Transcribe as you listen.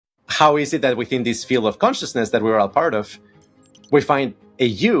how is it that within this field of consciousness that we're all part of, we find a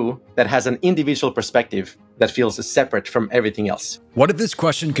you that has an individual perspective that feels separate from everything else? What if this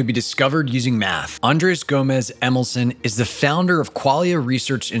question could be discovered using math? Andrés Gómez-Emilsson is the founder of Qualia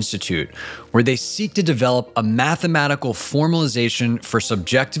Research Institute, where they seek to develop a mathematical formalization for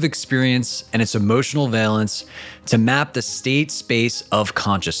subjective experience and its emotional valence to map the state space of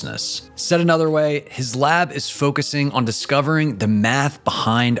consciousness. Said another way, his lab is focusing on discovering the math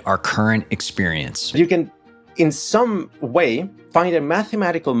behind our current experience. You can, in some way, find a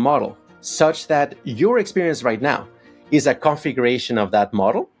mathematical model such that your experience right now is a configuration of that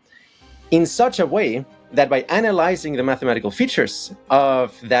model in such a way that by analyzing the mathematical features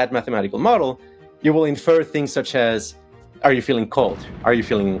of that mathematical model, you will infer things such as, are you feeling cold? Are you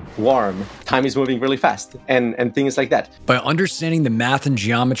feeling warm? Time is moving really fast, and things like that. By understanding the math and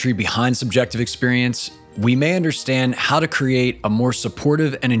geometry behind subjective experience, we may understand how to create a more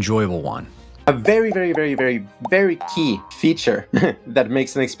supportive and enjoyable one. A very, very, very, very, very key feature that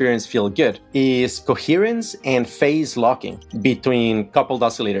makes an experience feel good is coherence and phase locking between coupled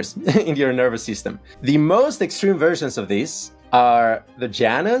oscillators in your nervous system. The most extreme versions of this are the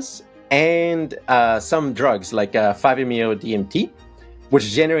jhanas and some drugs like 5-MeO-DMT,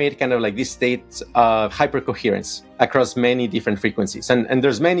 which generate kind of like this state of hypercoherence across many different frequencies. And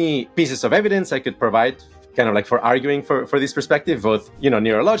there's many pieces of evidence I could provide kind of like for arguing for this perspective, both,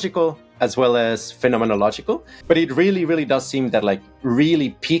 neurological as well as phenomenological. But it really, really does seem that like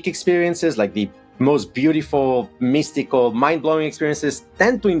really peak experiences, like the most beautiful, mystical, mind-blowing experiences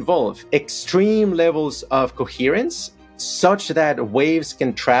tend to involve extreme levels of coherence such that waves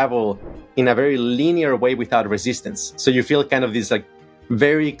can travel in a very linear way without resistance. So you feel kind of this like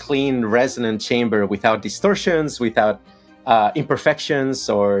very clean resonant chamber without distortions, without imperfections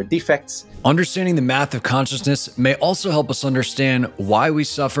or defects. Understanding the math of consciousness may also help us understand why we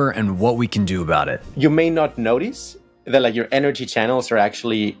suffer and what we can do about it. You may not notice that like your energy channels are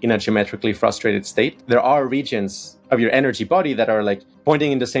actually in a geometrically frustrated state. There are regions of your energy body that are like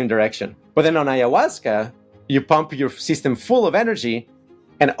pointing in the same direction. But then on ayahuasca, you pump your system full of energy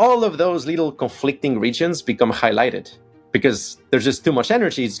and all of those little conflicting regions become highlighted because there's just too much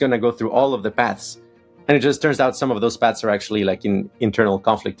energy. It's going to go through all of the paths. And it just turns out some of those paths are actually like in internal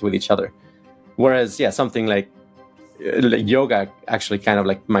conflict with each other. Whereas, something like yoga actually kind of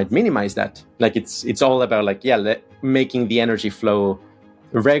like might minimize that. Like it's all about like, making the energy flow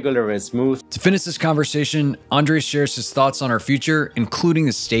regular and smooth. To finish this conversation, Andrés shares his thoughts on our future, including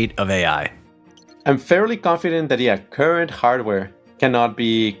the state of AI. I'm fairly confident that, current hardware cannot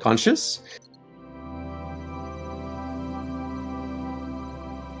be conscious.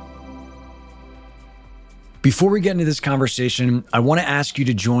 Before we get into this conversation, I want to ask you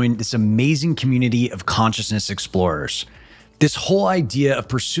to join this amazing community of consciousness explorers. This whole idea of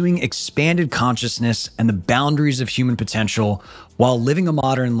pursuing expanded consciousness and the boundaries of human potential while living a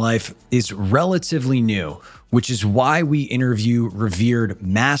modern life is relatively new, which is why we interview revered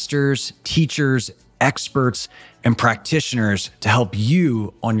masters, teachers, experts, and practitioners to help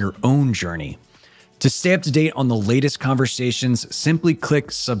you on your own journey. To stay up to date on the latest conversations, simply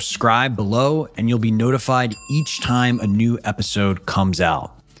click subscribe below and you'll be notified each time a new episode comes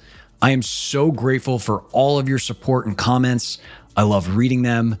out. I am so grateful for all of your support and comments. I love reading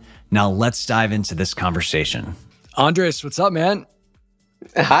them. Now let's dive into this conversation. Andrés, what's up, man?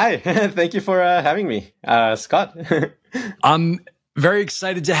 Hi, thank you for having me, Scott. I'm very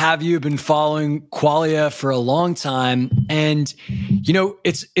excited to have you. Been following Qualia for a long time. And,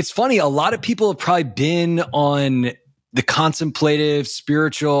 it's funny. A lot of people have probably been on the contemplative,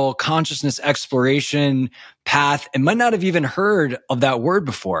 spiritual, consciousness exploration path and might not have even heard of that word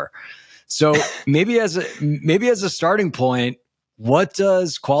before. So maybe as a starting point, what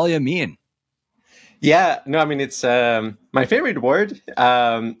does Qualia mean? It's my favorite word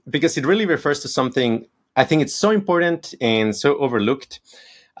because it really refers to something I think it's so important and so overlooked.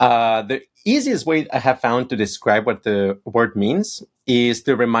 The easiest way I have found to describe what the word means is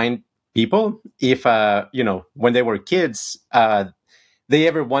to remind people if, when they were kids, they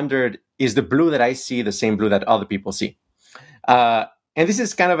ever wondered, is the blue that I see the same blue that other people see? And this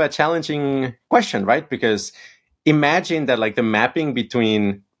is kind of a challenging question, right? Because imagine that like the mapping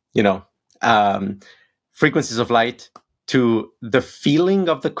between, frequencies of light to the feeling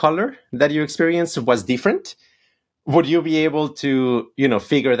of the color that you experience was different. Would you be able to,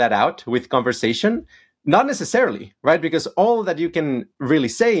 figure that out with conversation? Not necessarily, right? Because all that you can really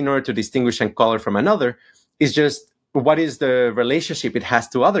say in order to distinguish a color from another is just what is the relationship it has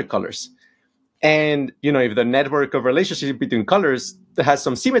to other colors. And, if the network of relationship between colors has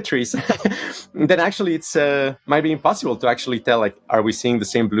some symmetries, then actually it's might be impossible to actually tell, like, are we seeing the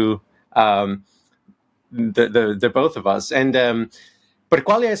same blue the both of us. And but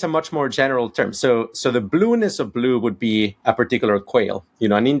qualia is a much more general term. So the blueness of blue would be a particular quale,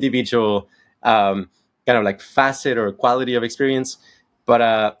 an individual kind of like facet or quality of experience.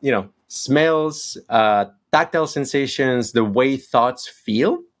 But smells, tactile sensations, the way thoughts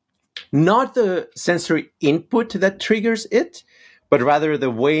feel, not the sensory input that triggers it, but rather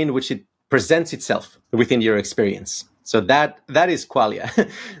the way in which it presents itself within your experience. So that is qualia.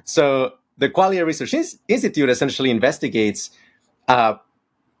 So the Qualia Research Institute essentially investigates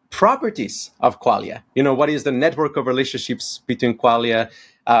properties of qualia. What is the network of relationships between qualia?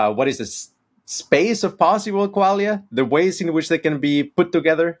 What is the space of possible qualia? The ways in which they can be put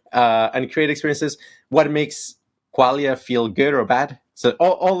together and create experiences? What makes qualia feel good or bad? So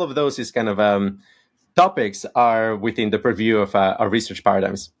all of those is kind of topics are within the purview of our research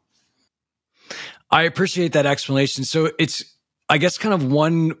paradigms. I appreciate that explanation. So it's, I guess, kind of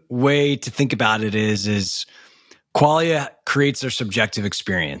one way to think about it is qualia creates their subjective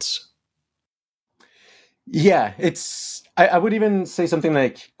experience. Yeah, I would even say something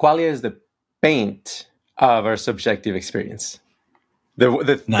like qualia is the paint of our subjective experience.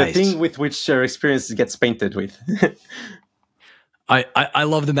 The thing with which our experience gets painted with. I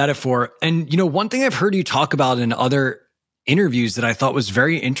love the metaphor. And, one thing I've heard you talk about in other interviews that I thought was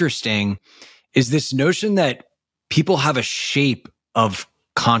very interesting is this notion that people have a shape of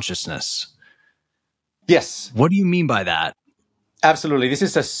consciousness. Yes. What do you mean by that? Absolutely. This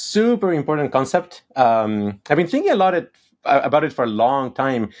is a super important concept. I've been thinking a lot about it for a long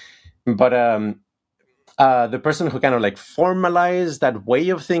time, but the person who kind of like formalized that way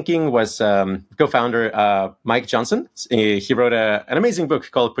of thinking was co-founder Mike Johnson. He wrote an amazing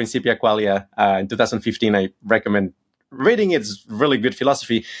book called Principia Qualia in 2015. I recommend reading it. It's really good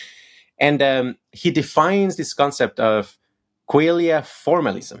philosophy. And he defines this concept of qualia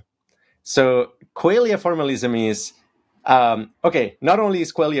formalism. So qualia formalism is, not only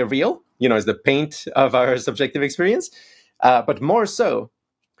is qualia real, is the paint of our subjective experience, but more so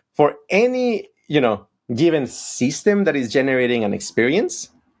for any, given system that is generating an experience,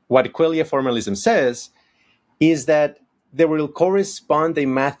 what qualia formalism says is that there will correspond a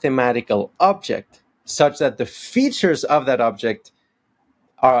mathematical object such that the features of that object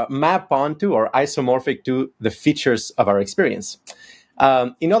are map onto or isomorphic to the features of our experience.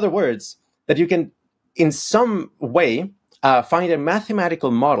 In other words, that you can, in some way, find a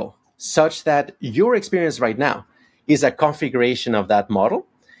mathematical model such that your experience right now is a configuration of that model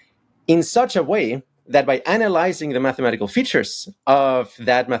in such a way that by analyzing the mathematical features of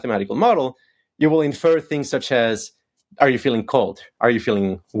that mathematical model, you will infer things such as, are you feeling cold? Are you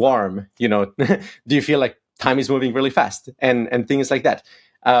feeling warm? Do you feel like time is moving really fast? And things like that.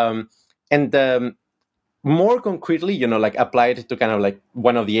 More concretely, like applied to kind of like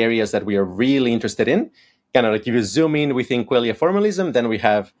one of the areas that we are really interested in, kind of like if you zoom in within qualia formalism, then we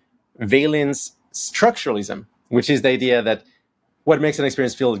have valence structuralism, which is the idea that what makes an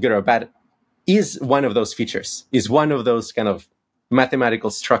experience feel good or bad is one of those features, is one of those kind of mathematical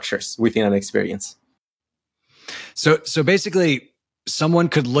structures within an experience. So basically, someone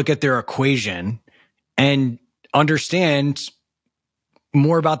could look at their equation and understand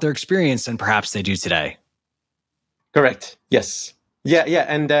more about their experience than perhaps they do today. Correct. Yes. Yeah.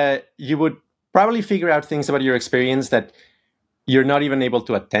 And you would probably figure out things about your experience that you're not even able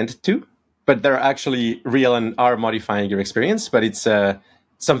to attend to, but they're actually real and are modifying your experience. But it's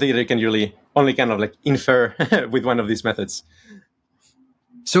something that you can really only kind of like infer with one of these methods.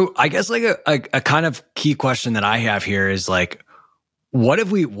 So I guess like a kind of key question that I have here is like, what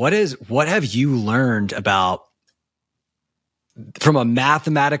have you learned about, from a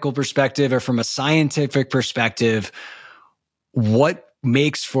mathematical perspective or from a scientific perspective, what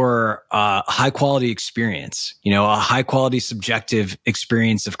makes for a high quality experience, a high quality subjective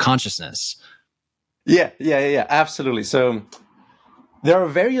experience of consciousness? Yeah, absolutely. So there are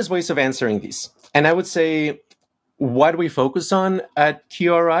various ways of answering this. And I would say what we focus on at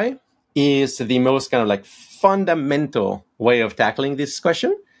QRI is the most kind of like fundamental way of tackling this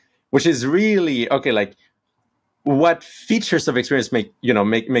question, which is really, like, what features of experience make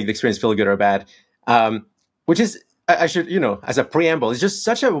the experience feel good or bad, which is, I should, as a preamble, it's just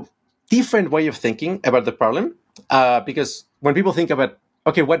such a different way of thinking about the problem, because when people think about,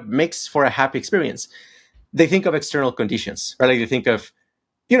 what makes for a happy experience, they think of external conditions, right? Like they think of,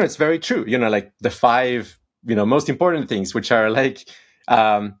 it's very true, like the 5, most important things, which are like,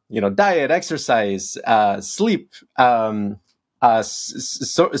 diet, exercise, sleep,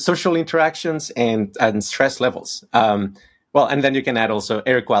 social interactions and stress levels. And then you can add also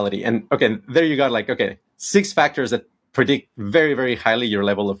air quality. And there you got 6 factors that predict very, very highly your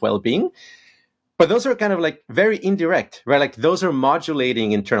level of well-being. But those are kind of like very indirect, right? Like those are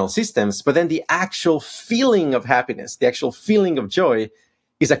modulating internal systems, but then the actual feeling of happiness, the actual feeling of joy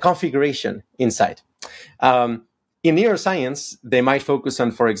is a configuration inside. In neuroscience, they might focus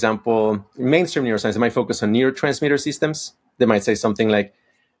on, for example, mainstream neuroscience, they might focus on neurotransmitter systems. They might say something like,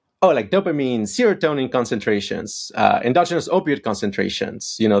 oh, like dopamine, serotonin concentrations, endogenous opioid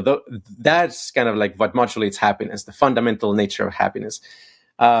concentrations, that's kind of like what modulates happiness, the fundamental nature of happiness.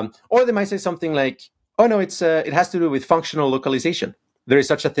 Or they might say something like, oh, no, it has to do with functional localization. There is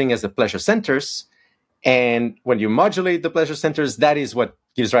such a thing as the pleasure centers. And when you modulate the pleasure centers, that is what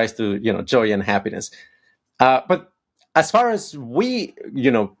gives rise to, joy and happiness. But as far as we,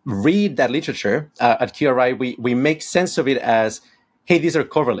 read that literature at QRI, we make sense of it as, hey, these are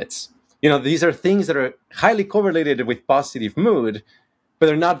correlates. These are things that are highly correlated with positive mood, but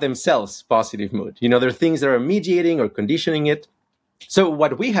they're not themselves positive mood. They're things that are mediating or conditioning it. So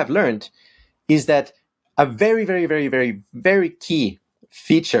what we have learned is that a very, very, very, very, very key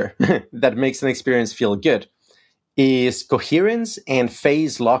feature that makes an experience feel good is coherence and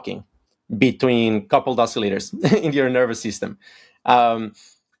phase locking between coupled oscillators in your nervous system.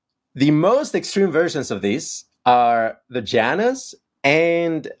 The most extreme versions of this are the jhanas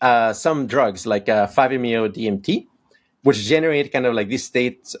and some drugs like 5-MeO-DMT, which generate kind of like this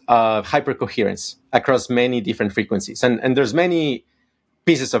state of hypercoherence across many different frequencies. And there's many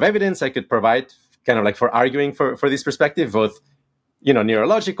pieces of evidence I could provide kind of like for arguing for this perspective, both,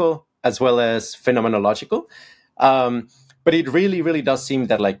 neurological as well as phenomenological. But it really, really does seem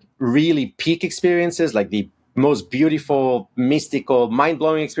that like really peak experiences, like the most beautiful, mystical,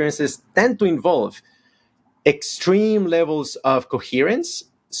 mind-blowing experiences tend to involve extreme levels of coherence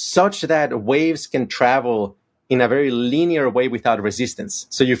such that waves can travel in a very linear way without resistance.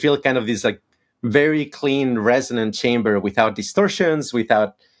 So you feel kind of this like very clean resonant chamber without distortions,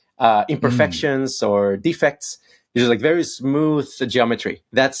 without imperfections or defects. It's just like very smooth geometry.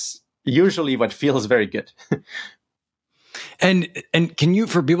 That's usually what feels very good. And can you,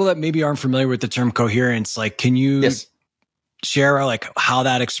 for people that maybe aren't familiar with the term coherence, like, can you share like how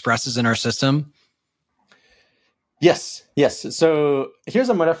that expresses in our system? Yes. So here's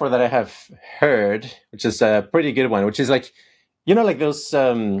a metaphor that I have heard, which is a pretty good one, which is like, like those,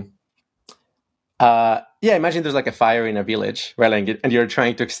 imagine there's like a fire in a village, right? And you're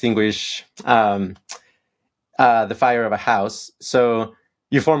trying to extinguish the fire of a house. So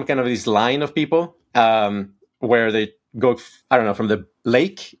you form kind of this line of people where they go, I don't know, from the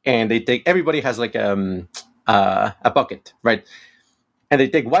lake, and everybody has like a bucket, right? And they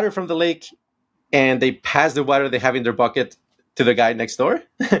take water from the lake, and they pass the water they have in their bucket to the guy next door.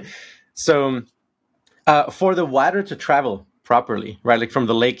 So for the water to travel properly, right, like from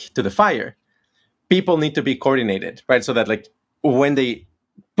the lake to the fire, people need to be coordinated, right? So that like when they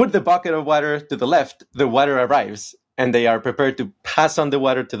put the bucket of water to the left, the water arrives, and they are prepared to pass on the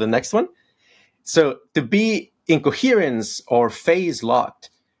water to the next one. So to be in coherence or phase locked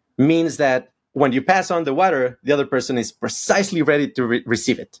means that when you pass on the water, the other person is precisely ready to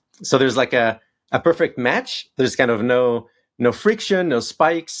receive it. So there's like a perfect match. There's kind of no friction, no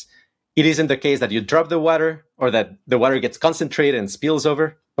spikes. It isn't the case that you drop the water or that the water gets concentrated and spills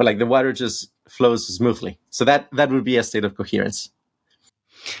over, but like the water just flows smoothly. So that would be a state of coherence.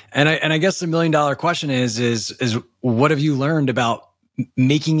 And I guess the $1 million question is what have you learned about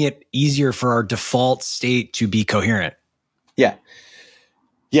making it easier for our default state to be coherent? Yeah.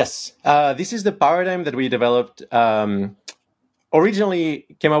 Yes. This is the paradigm that we developed. Originally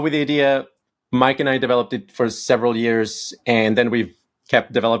came up with the idea. Mike and I developed it for several years, and then we've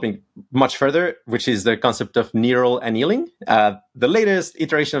kept developing much further, which is the concept of neural annealing. The latest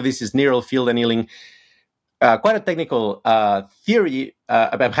iteration of this is neural field annealing. Quite a technical theory.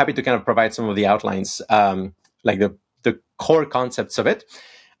 I'm happy to kind of provide some of the outlines, like the core concepts of it.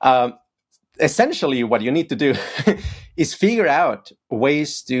 Essentially, what you need to do is figure out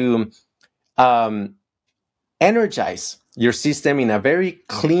ways to energize your system in a very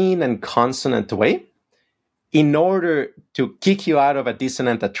clean and consonant way in order to kick you out of a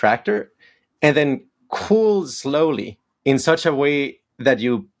dissonant attractor and then cool slowly in such a way that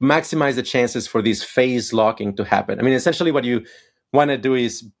you maximize the chances for this phase locking to happen. I mean, essentially what you want to do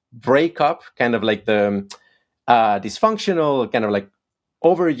is break up kind of like the dysfunctional, kind of like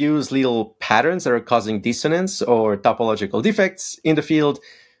overused little patterns that are causing dissonance or topological defects in the field,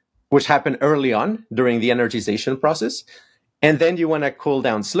 which happen early on during the energization process. And then you want to cool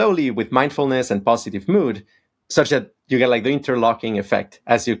down slowly with mindfulness and positive mood, such that you get like the interlocking effect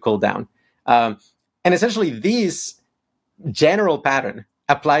as you cool down. And essentially this general pattern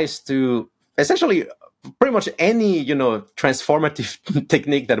applies to essentially pretty much any, transformative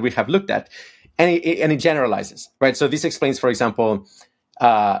technique that we have looked at, and it generalizes, right? So this explains, for example,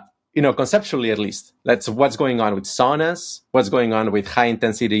 conceptually at least, that's what's going on with saunas, what's going on with high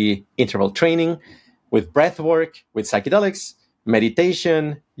intensity interval training, with breath work, with psychedelics,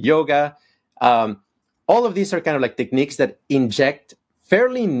 meditation, yoga. All of these are kind of like techniques that inject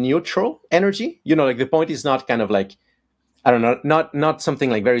fairly neutral energy. Like the point is not kind of like, I don't know, not something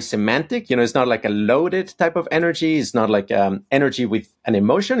like very semantic. It's not like a loaded type of energy. It's not like energy with an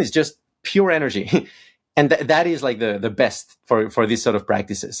emotion. It's just pure energy. And that is like the best for these sort of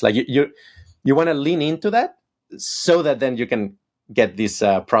practices. Like you want to lean into that so that then you can get this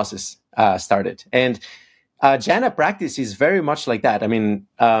process started. And jhana practice is very much like that. I mean,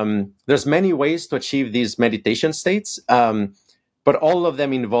 there's many ways to achieve these meditation states, but all of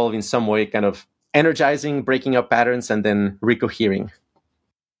them involve in some way kind of energizing, breaking up patterns, and then recohering.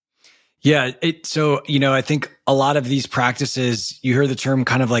 Yeah. So, I think a lot of these practices, you hear the term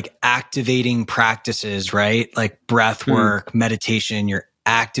kind of like activating practices, right? Like breath work, meditation, you're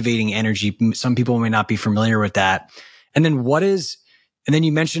activating energy. Some people may not be familiar with that. And then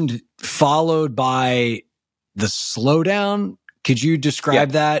you mentioned followed by the slowdown. Could you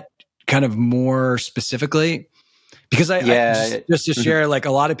describe that kind of more specifically? Because I just to share, like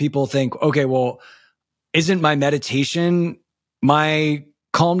a lot of people think, okay, well, isn't my meditation my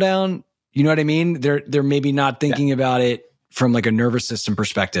calm down? You know what I mean? They're maybe not thinking about it from like a nervous system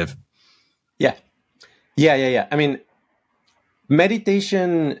perspective. Yeah. I mean,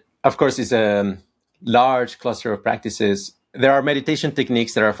 meditation, of course, is a large cluster of practices. There are meditation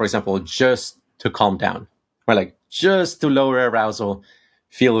techniques that are, for example, just to calm down, or like just to lower arousal,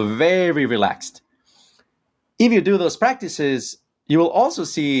 feel very relaxed. If you do those practices, you will also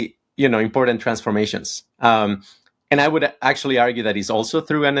see, important transformations. And I would actually argue that it's also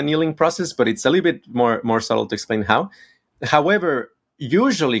through an annealing process, but it's a little bit more subtle to explain how. However,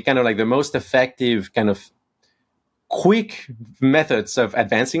 usually kind of like the most effective kind of quick methods of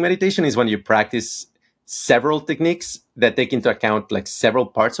advancing meditation is when you practice several techniques that take into account like several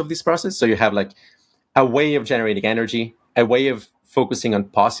parts of this process. So you have like a way of generating energy, a way of focusing on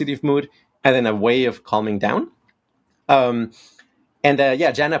positive mood, and then a way of calming down.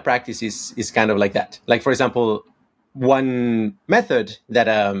 Jhana practice is kind of like that. Like, for example, one method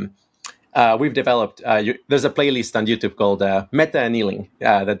that we've developed, there's a playlist on YouTube called Meta Annealing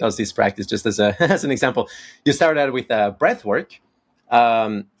that does this practice just as as an example. You start out with breath work,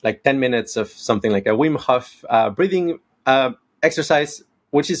 like 10 minutes of something like a Wim Hof breathing exercise,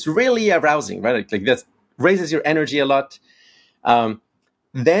 which is really arousing, right? Like that raises your energy a lot.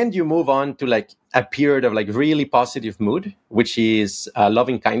 Then you move on to like a period of like really positive mood, which is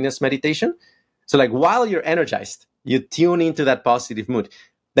loving kindness meditation. So like while you're energized, you tune into that positive mood.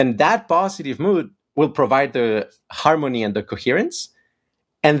 Then that positive mood will provide the harmony and the coherence.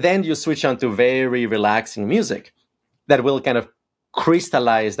 And then you switch on to very relaxing music that will kind of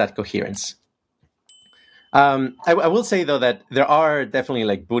crystallize that coherence. I will say, though, that there are definitely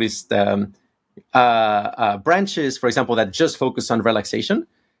like Buddhist branches, for example, that just focus on relaxation.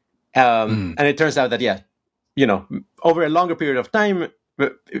 And it turns out that, over a longer period of time,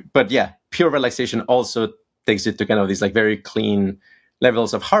 but pure relaxation also takes it to kind of these like very clean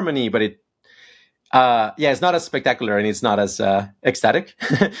levels of harmony, but it's not as spectacular and it's not as ecstatic,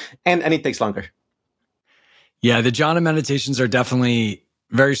 and it takes longer. Yeah, the jhana meditations are definitely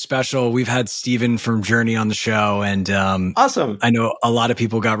very special. We've had Steven from Journey on the show, and awesome. I know a lot of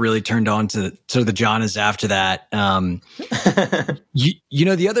people got really turned on to the jhanas after that. The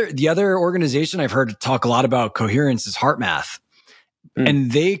other organization I've heard talk a lot about coherence is HeartMath,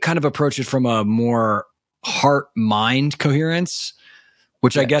 and they kind of approach it from a more heart-mind coherence,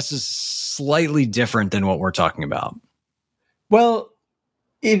 which I guess is slightly different than what we're talking about. Well,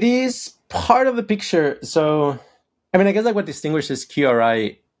 it is part of the picture. So, I mean, I guess like what distinguishes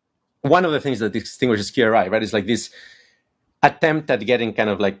QRI, one of the things that distinguishes QRI, right, is like this attempt at getting kind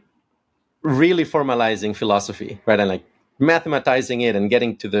of like really formalizing philosophy, right, and like mathematizing it and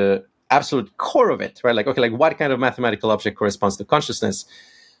getting to the absolute core of it, right? Like, okay, like what kind of mathematical object corresponds to consciousness?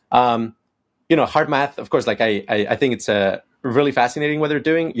 HeartMath, of course, like I think it's really fascinating what they're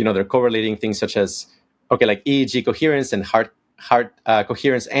doing. They're correlating things such as, okay, like EEG coherence and heart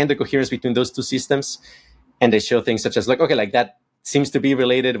coherence and the coherence between those two systems. And they show things such as like, okay, like that seems to be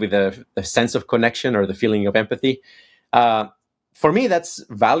related with the sense of connection or the feeling of empathy. For me, that's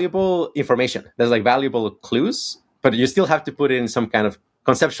valuable information. There's like valuable clues, but you still have to put it in some kind of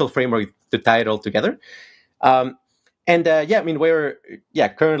conceptual framework to tie it all together. We're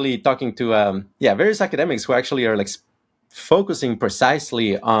currently talking to various academics who actually are like focusing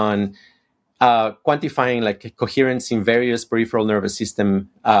precisely on quantifying like coherence in various peripheral nervous system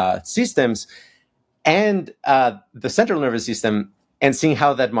systems and the central nervous system, and seeing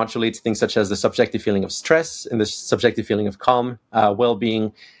how that modulates things such as the subjective feeling of stress and the subjective feeling of calm,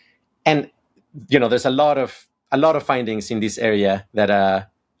 well-being. And there's a lot of findings in this area that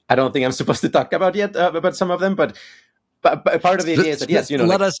I don't think I'm supposed to talk about yet, about some of them, but part of the idea is that yes,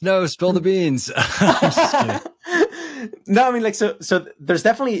 let us know, spill the beans. No, I mean, like, so there's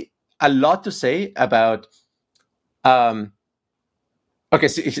definitely a lot to say about. Okay,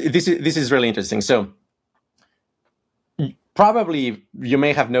 so this is really interesting. So probably you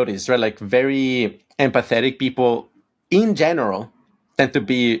may have noticed, right? Like very empathetic people in general tend to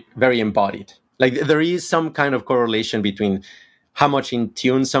be very embodied. Like there is some kind of correlation between how much in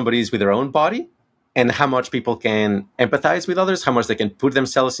tune somebody is with their own body and how much people can empathize with others, how much they can put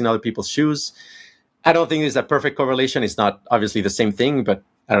themselves in other people's shoes. I don't think there's a perfect correlation. It's not obviously the same thing, but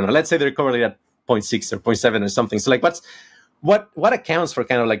I don't know. Let's say they're correlated at 0.6 or 0.7 or something. So like what accounts for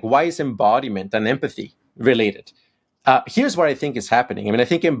kind of like why is embodiment and empathy related? Here's what I think is happening. I mean, I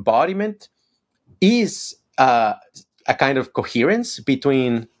think embodiment is a kind of coherence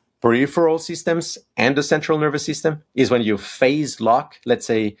between peripheral systems and the central nervous system, is when you phase lock, let's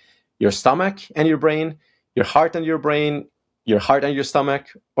say, your stomach and your brain, your heart and your brain, your heart and your stomach,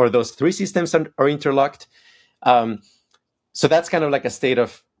 or those three systems are interlocked. So that's kind of like a state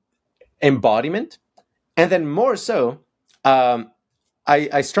of embodiment. And then more so,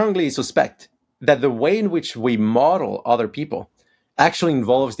 I strongly suspect that the way in which we model other people actually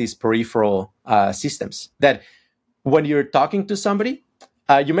involves these peripheral systems. That when you're talking to somebody,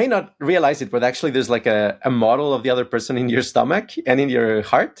 you may not realize it, but actually there's like a model of the other person in your stomach and in your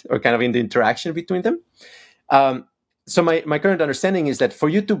heart, or kind of in the interaction between them. So my current understanding is that for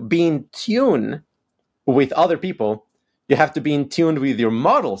you to be in tune with other people, you have to be in tune with your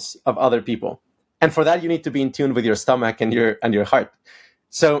models of other people. And for that, you need to be in tune with your stomach and your heart.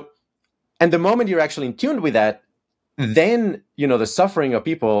 So, and the moment you're actually in tune with that, then, the suffering of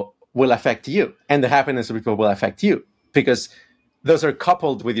people will affect you and the happiness of people will affect you, because those are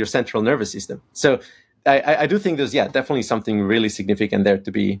coupled with your central nervous system. So I do think there's, definitely something really significant there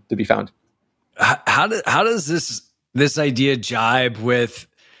to be found. How does this idea jibe with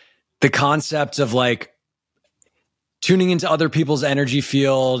the concept of like tuning into other people's energy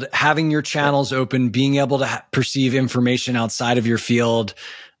field, having your channels open, being able to perceive information outside of your field,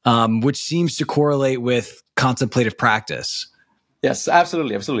 which seems to correlate with contemplative practice? Yes,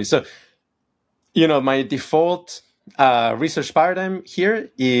 absolutely. Absolutely. So, my default research paradigm here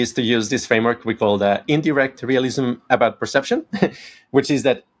is to use this framework we call the indirect realism about perception, which is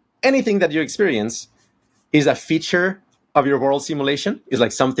that anything that you experience is a feature of your world simulation, is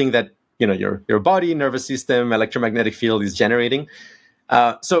like something that your body, nervous system, electromagnetic field is generating.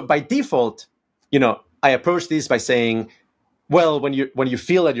 So by default, I approach this by saying, well, when you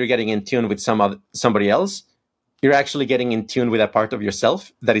feel that you're getting in tune with somebody else, you're actually getting in tune with a part of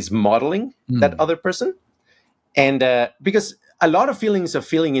yourself that is modeling that other person. And because a lot of feelings of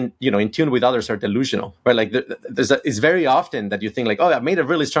feeling in tune with others are delusional, right? Like it's very often that you think like, oh, I made a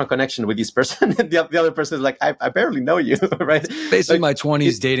really strong connection with this person, and the other person is like, I barely know you, right? Basically, like, my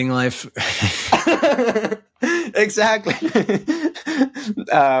 20s dating life. Exactly.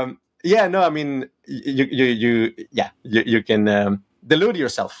 I mean, you can delude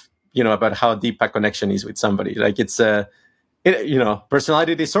yourself, about how deep a connection is with somebody. Like it's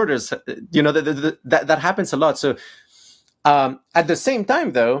personality disorders, that happens a lot. So at the same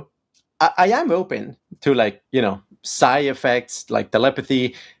time, though, I am open to like, psi effects like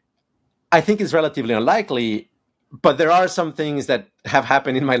telepathy. I think it's relatively unlikely, but there are some things that have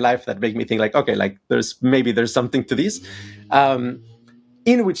happened in my life that make me think like, okay, like there's something to this.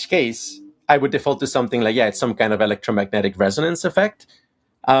 In which case I would default to something like, it's some kind of electromagnetic resonance effect.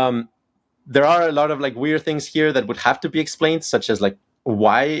 There are a lot of like weird things here that would have to be explained, such as like,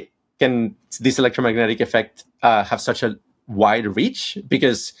 why can this electromagnetic effect have such a wide reach?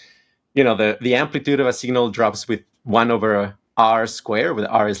 Because, the amplitude of a signal drops with 1/r square, where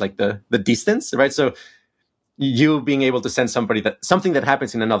r is like the distance, right? So you being able to send something that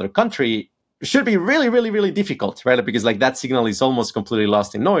happens in another country should be really, really, really difficult, right? Because like that signal is almost completely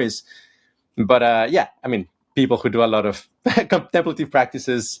lost in noise. But I mean, people who do a lot of contemplative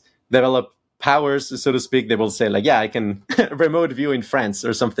practices develop powers, so to speak. They will say like, I can remote view in France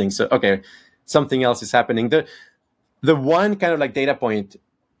or something. So, okay, something else is happening. The one kind of like data point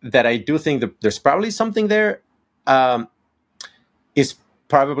that I do think that there's probably something there is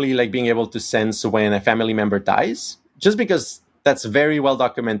probably like being able to sense when a family member dies, just because that's very well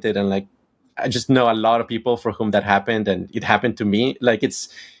documented and like I just know a lot of people for whom that happened, and it happened to me. Like it's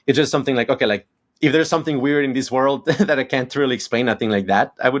just something like, okay, like if there's something weird in this world that I can't really explain, nothing like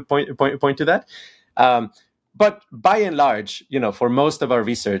that, I would point to that. But by and large, for most of our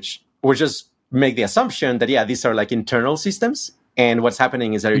research, we just make the assumption that, yeah, these are like internal systems. And what's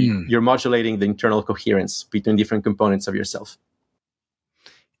happening is that you're modulating the internal coherence between different components of yourself.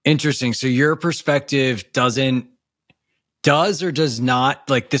 Interesting. So your perspective does or does not,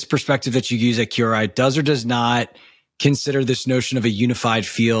 like this perspective that you use at QRI, does or does not consider this notion of a unified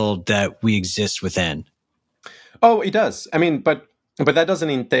field that we exist within? Oh, it does. I mean, but that doesn't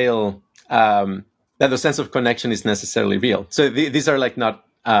entail that the sense of connection is necessarily real. So these are like not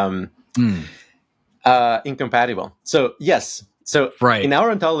incompatible. So yes. So in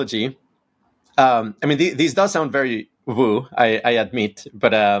our ontology, I mean, these does sound very woo, I admit,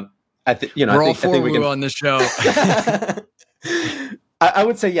 but I think we can on the show. I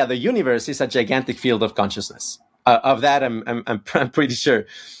would say, yeah, the universe is a gigantic field of consciousness. Of that, I'm pretty sure.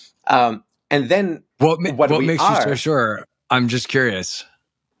 And then what makes you so sure? I'm just curious.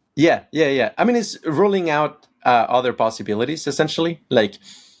 Yeah. I mean, it's ruling out other possibilities, essentially, like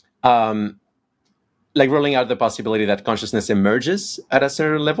ruling out the possibility that consciousness emerges at a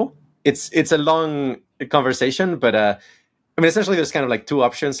certain level. It's a long conversation, but I mean, essentially, there's kind of like two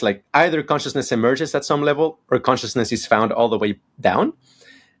options: like either consciousness emerges at some level, or consciousness is found all the way down.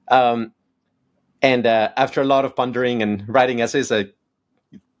 And after a lot of pondering and writing essays, I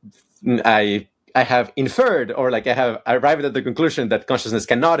have inferred, or like I have arrived at the conclusion that consciousness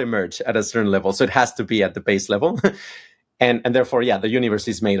cannot emerge at a certain level, so it has to be at the base level, and therefore, yeah, the universe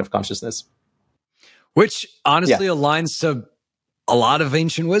is made of consciousness, which honestly aligns to a lot of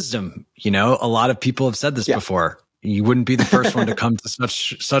ancient wisdom. A lot of people have said this before. You wouldn't be the first one to come to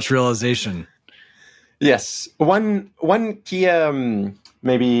such realization. Yes, one key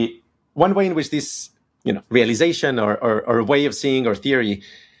maybe one way in which this realization or way of seeing or theory,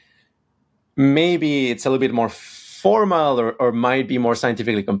 maybe it's a little bit more formal or might be more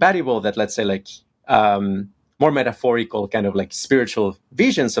scientifically compatible, that let's say like more metaphorical kind of like spiritual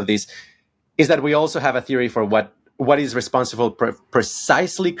visions of this, is that we also have a theory for what is responsible for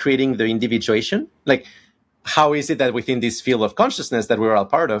precisely creating the individuation. Like, how is it that within this field of consciousness that we're all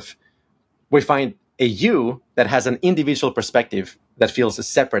part of, we find a you that has an individual perspective that feels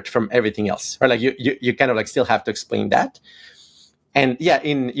separate from everything else? Or like you kind of like still have to explain that. And yeah,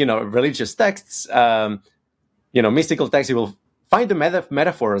 in religious texts, mystical texts, you will find a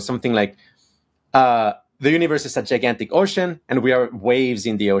metaphor or something like the universe is a gigantic ocean and we are waves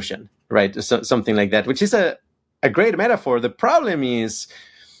in the ocean, right? So, something like that, which is a great metaphor. The problem is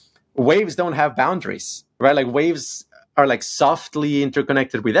waves don't have boundaries, right? Like waves are like softly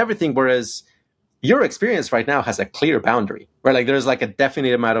interconnected with everything, whereas your experience right now has a clear boundary, right? Like there's like a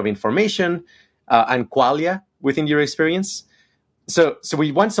definite amount of information and qualia within your experience. So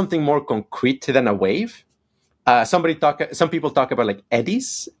we want something more concrete than a wave. Some people talk about like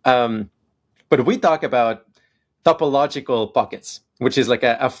eddies, but we talk about topological pockets, which is like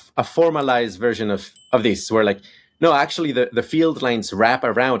a formalized version of this, where like, no, actually the field lines wrap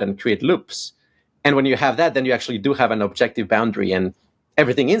around and create loops. And when you have that, then you actually do have an objective boundary, and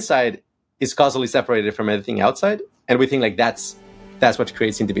everything inside is causally separated from everything outside. And we think like that's what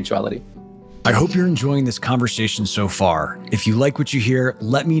creates individuality. I hope you're enjoying this conversation so far. If you like what you hear,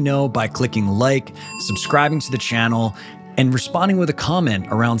 let me know by clicking like, subscribing to the channel, and responding with a comment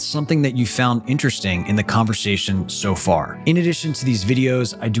around something that you found interesting in the conversation so far. In addition to these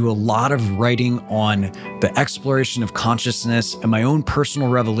videos, I do a lot of writing on the exploration of consciousness and my own personal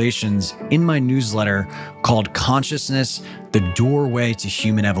revelations in my newsletter called Consciousness, the Doorway to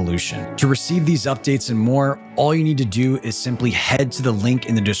Human Evolution. To receive these updates and more, all you need to do is simply head to the link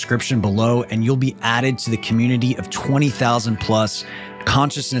in the description below and you'll be added to the community of 20,000 plus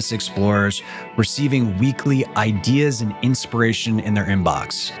consciousness explorers receiving weekly ideas and inspiration in their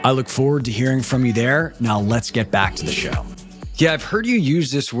inbox. I look forward to hearing from you there. Now let's get back to the show. Yeah, I've heard you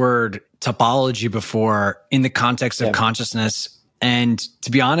use this word topology before in the context of consciousness. And to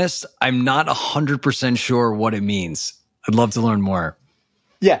be honest, I'm not 100% sure what it means. I'd love to learn more.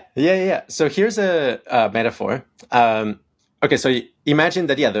 Yeah. So here's a metaphor. Okay, so imagine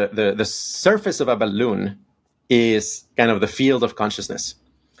that, the surface of a balloon is kind of the field of consciousness.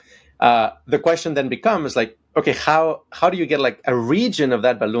 The question then becomes like, okay, how do you get like a region of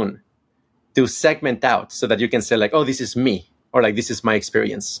that balloon to segment out so that you can say like, oh, this is me, or like, this is my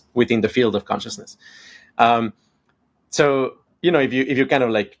experience within the field of consciousness. So, if you kind of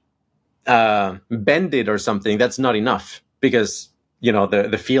like bend it or something, that's not enough, because,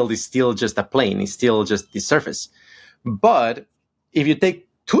 the field is still just a plane, it's still just the surface. But if you take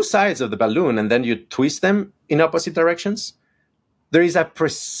two sides of the balloon and then you twist them in opposite directions, there is a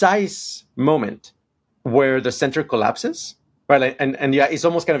precise moment where the center collapses, right? And yeah, it's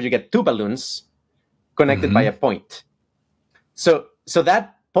almost kind of, you get two balloons connected by a point. So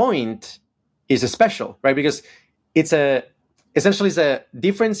that point is special, right? Because essentially it's a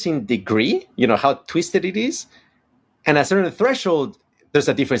difference in degree, how twisted it is. And at a certain threshold, there's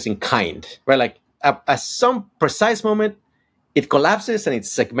a difference in kind, right? Like at some precise moment, it collapses and it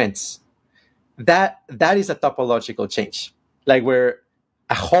segments. That is a topological change, like where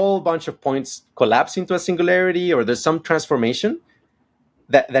a whole bunch of points collapse into a singularity, or there's some transformation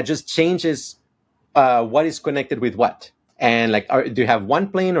that just changes what is connected with what. And like, do you have one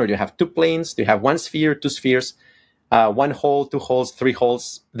plane or do you have two planes? Do you have one sphere, two spheres, one hole, two holes, three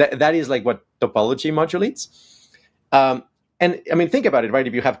holes? That is like what topology modulates. And I mean, think about it, right?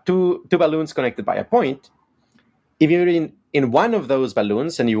 If you have two balloons connected by a point, if you're in one of those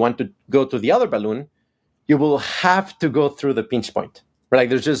balloons and you want to go to the other balloon, you will have to go through the pinch point. Right? Like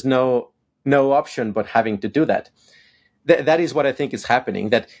there's just no option but having to do that. That is what I think is happening.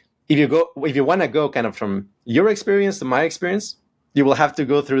 That if you want to go kind of from your experience to my experience, you will have to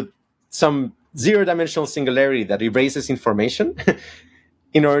go through some zero-dimensional singularity that erases information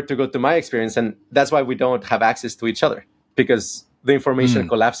in order to go to my experience. And that's why we don't have access to each other, because the information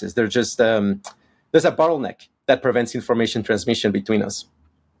collapses. There's just there's a bottleneck that prevents information transmission between us.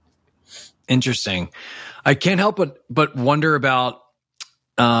 Interesting. I can't help but wonder about,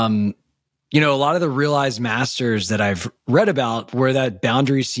 a lot of the realized masters that I've read about where that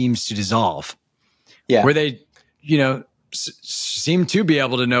boundary seems to dissolve. Yeah. Where they, seem to be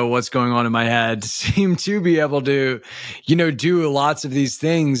able to know what's going on in my head, seem to be able to, do lots of these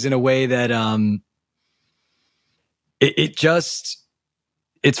things in a way that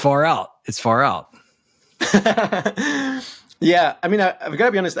it's far out. It's far out. Yeah, I mean, I've got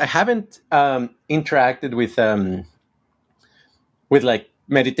to be honest. I haven't interacted with like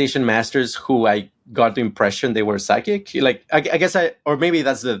meditation masters who I got the impression they were psychic. Like, I guess or maybe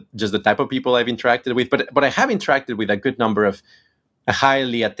that's just the type of people I've interacted with. But I have interacted with a good number of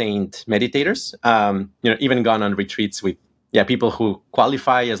highly attained meditators. Even gone on retreats with people who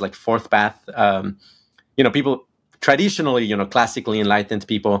qualify as like fourth path. People traditionally, classically enlightened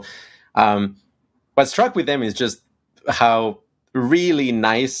people. What struck with them is just how really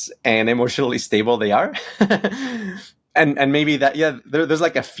nice and emotionally stable they are. and maybe that, there's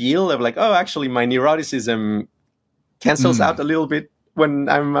like a feel of like, oh, actually my neuroticism cancels out a little bit when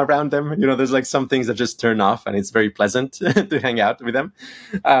I'm around them. There's like some things that just turn off and it's very pleasant to hang out with them.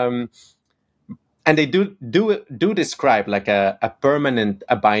 And they do describe like a permanent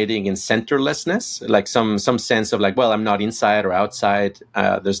abiding in centerlessness, like some sense of like, well, I'm not inside or outside.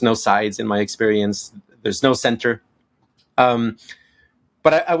 There's no sides in my experience. There's no center.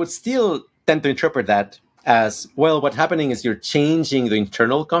 But I would still tend to interpret that as, well, what's happening is you're changing the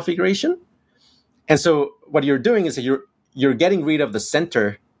internal configuration. And so what you're doing is that you're getting rid of the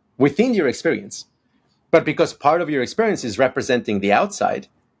center within your experience. But because part of your experience is representing the outside,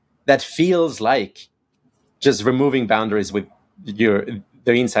 that feels like just removing boundaries with the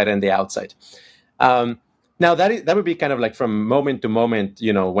inside and the outside. Now that would be kind of like from moment to moment,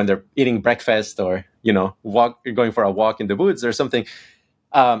 when they're eating breakfast or, going for a walk in the woods or something.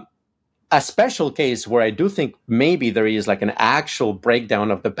 A special case where I do think maybe there is like an actual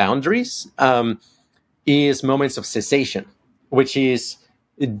breakdown of the boundaries is moments of cessation, which is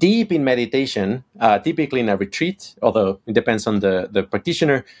deep in meditation, typically in a retreat, although it depends on the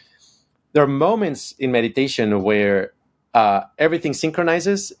practitioner. There are moments in meditation where everything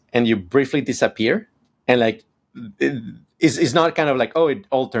synchronizes and you briefly disappear. And like, it's not kind of like, oh, it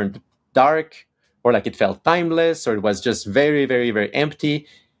all turned dark, or like it felt timeless, or it was just very, very, very empty.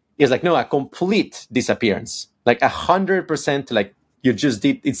 It's like, no, a complete disappearance, like 100%, like you just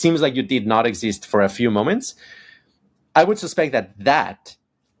did. It seems like you did not exist for a few moments. I would suspect that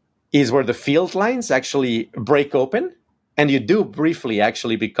is where the field lines actually break open and you do briefly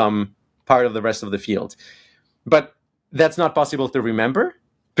actually become part of the rest of the field. But that's not possible to remember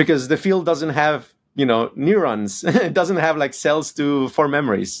because the field doesn't have, neurons. It doesn't have like cells to form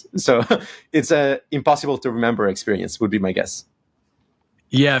memories. So it's impossible to remember experience would be my guess.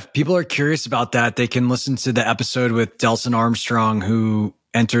 Yeah, if people are curious about that, they can listen to the episode with Delson Armstrong, who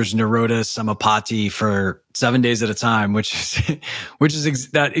enters Nirodha Samapati for 7 days at a time, which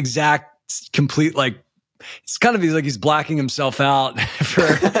is that exact complete, like, it's kind of he's blacking himself out for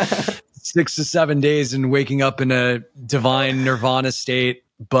 6 to 7 days and waking up in a divine nirvana state.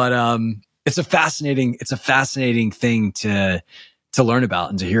 But it's a fascinating thing to learn about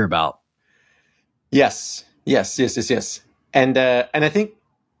and to hear about. Yes. And I think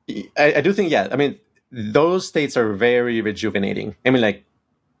I do think, yeah. I mean, those states are very rejuvenating. I mean, like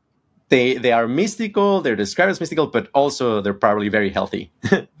they are mystical. They're described as mystical, but also they're probably very healthy,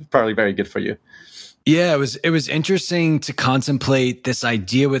 probably very good for you. Yeah, it was interesting to contemplate this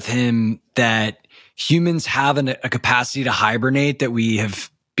idea with him that humans have a capacity to hibernate that we have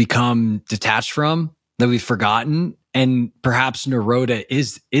become detached from, that we've forgotten, and perhaps Neroda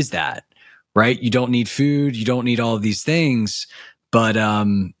is that, right? You don't need food, you don't need all of these things, but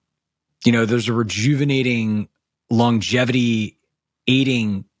there's a rejuvenating, longevity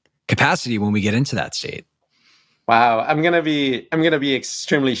aiding capacity when we get into that state. Wow, I'm gonna be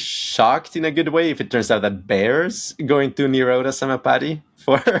extremely shocked in a good way if it turns out that bears go into Nirodha Samapati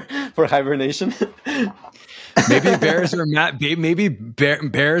for hibernation. Maybe bears are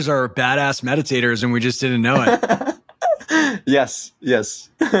bears are badass meditators and we just didn't know it. Yes.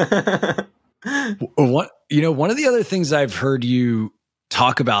 One of the other things I've heard you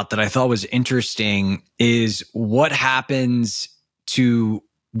talk about that I thought was interesting is what happens to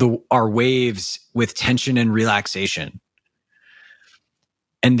our waves with tension and relaxation,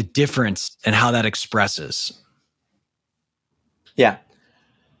 and the difference and how that expresses. Yeah.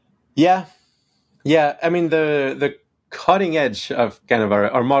 I mean, the cutting edge of kind of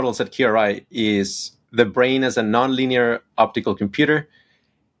our models at QRI is the brain as a nonlinear optical computer.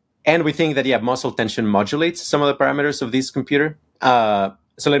 And we think that, muscle tension modulates some of the parameters of this computer. So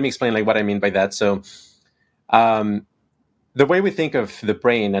let me explain what I mean by that. So the way we think of the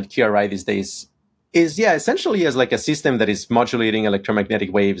brain at QRI these days is, essentially as a system that is modulating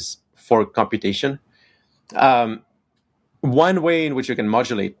electromagnetic waves for computation. One way in which you can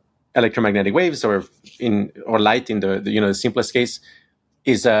modulate electromagnetic waves or light in the simplest case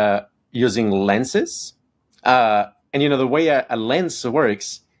is using lenses. And the way a lens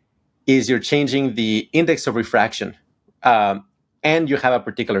works is you're changing the index of refraction, and you have a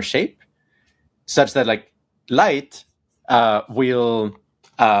particular shape such that light will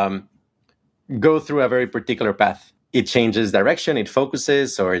go through a very particular path. It changes direction, it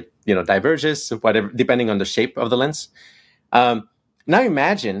focuses, or it diverges, whatever, depending on the shape of the lens. Now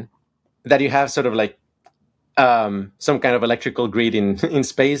imagine that you have sort of some kind of electrical grid in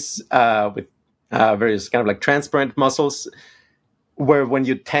space with various kind of transparent muscles, where when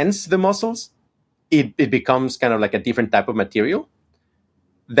you tense the muscles, it becomes kind of a different type of material.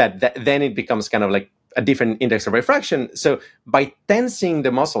 That then it becomes kind of a different index of refraction. So by tensing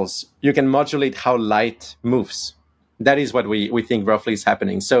the muscles, you can modulate how light moves. That is what we think roughly is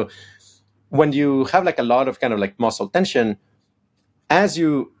happening. So when you have a lot of kind of muscle tension, as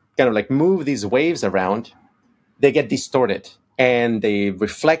you kind of move these waves around, they get distorted and they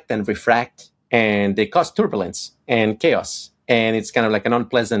reflect and refract and they cause turbulence and chaos. And it's kind of an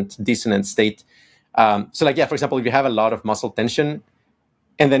unpleasant, dissonant state. So for example, if you have a lot of muscle tension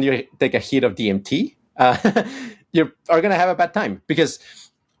and then you take a hit of DMT, you are going to have a bad time because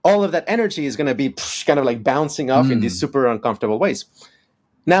all of that energy is going to be kind of bouncing off in these super uncomfortable ways.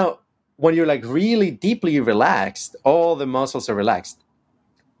 Now, when you're really deeply relaxed, all the muscles are relaxed,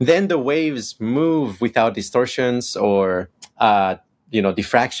 then the waves move without distortions or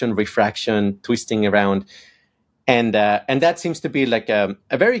diffraction, refraction, twisting around. And that seems to be a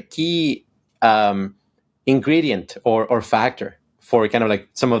very key ingredient or factor for kind of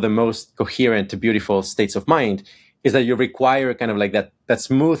some of the most coherent, beautiful states of mind, is that you require kind of that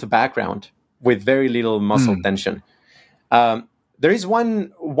smooth background with very little muscle tension. There is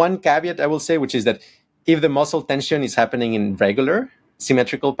one caveat I will say, which is that if the muscle tension is happening in regular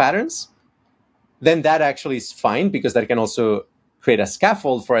symmetrical patterns, then that actually is fine, because that can also create a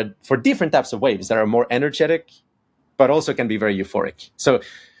scaffold for different types of waves that are more energetic, but also can be very euphoric. So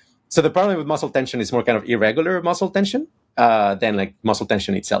the problem with muscle tension is more kind of irregular muscle tension than muscle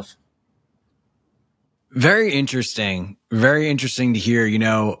tension itself. Very interesting. Very interesting to hear.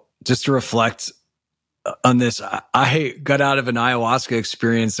 Just to reflect on this, I got out of an ayahuasca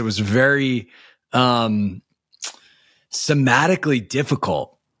experience that was very somatically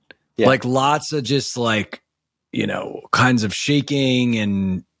difficult. Yeah. Lots of just kinds of shaking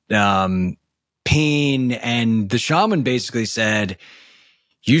and pain. And the shaman basically said,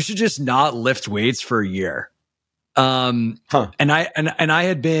 you should just not lift weights for a year. And I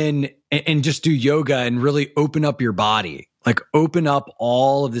had been and just do yoga and really open up your body, open up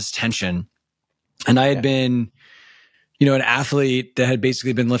all of this tension. And I had been, an athlete that had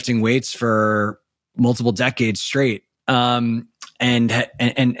basically been lifting weights for multiple decades straight, and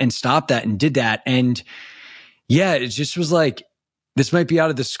stopped that and did that. And yeah, it just was this might be out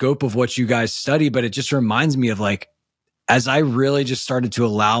of the scope of what you guys study, but it just reminds me of as I really just started to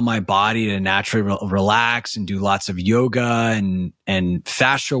allow my body to naturally relax and do lots of yoga and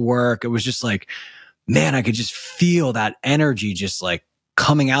fascia work, it was just like, man, I could just feel that energy just like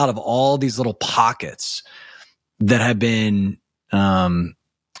coming out of all these little pockets that have been, almost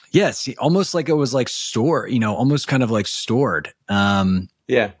like it was like stored, almost kind of like stored.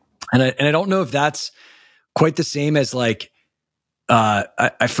 Yeah. And I don't know if that's quite the same as like,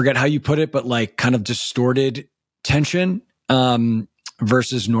 I forget how you put it, but like kind of distorted tension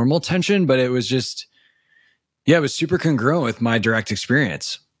versus normal tension. But it was just, it was super congruent with my direct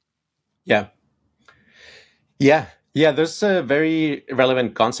experience. Yeah. There's a very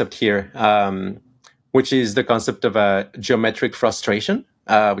relevant concept here, which is the concept of a geometric frustration,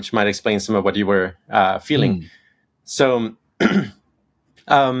 which might explain some of what you were feeling. So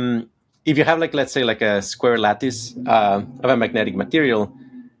if you have let's say a square lattice of a magnetic material,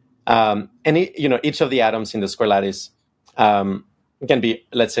 and each of the atoms in the square lattice can be,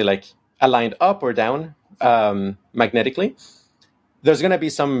 let's say, aligned up or down magnetically, there's going to be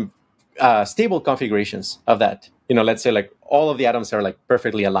some stable configurations of that. Let's say all of the atoms are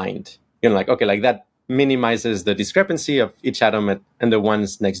perfectly aligned. That minimizes the discrepancy of each atom and the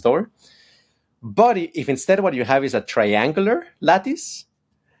ones next door. But if instead what you have is a triangular lattice,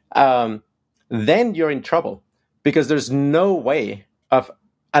 then you're in trouble, because there's no way of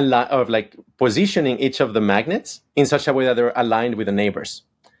positioning each of the magnets in such a way that they're aligned with the neighbors.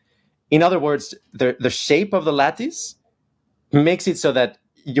 In other words, the shape of the lattice makes it so that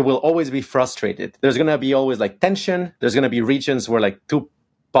you will always be frustrated. There's going to be always tension. There's going to be regions where two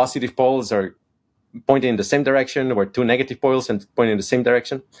positive poles are pointing in the same direction, or two negative poles and pointing in the same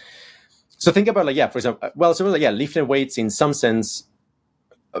direction. So think about for example, lifting weights in some sense,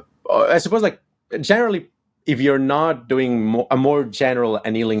 I suppose generally, if you're not doing a more general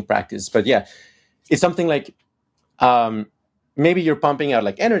annealing practice, but it's something maybe you're pumping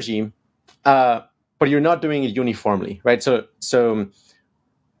out energy, but you're not doing it uniformly, right? So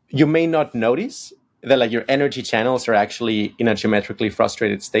you may not notice that your energy channels are actually in a geometrically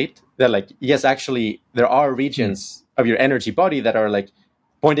frustrated state. That yes, actually there are regions of your energy body that are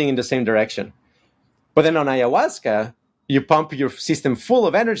pointing in the same direction. But then on ayahuasca, you pump your system full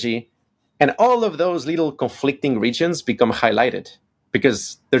of energy, and all of those little conflicting regions become highlighted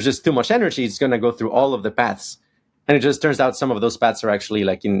because there's just too much energy. It's going to go through all of the paths. And it just turns out some of those paths are actually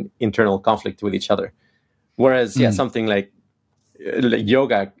in internal conflict with each other. Whereas, something like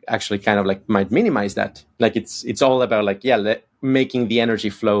yoga actually kind of might minimize that. It's all about making the energy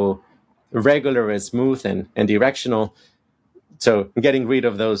flow regular and smooth and directional. So getting rid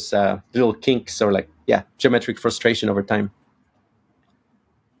of those little kinks or geometric frustration over time.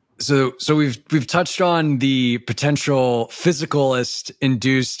 So we've touched on the potential physicalist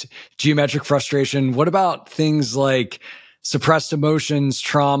induced geometric frustration. What about things like suppressed emotions,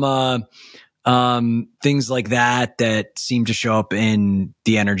 trauma, things like that seem to show up in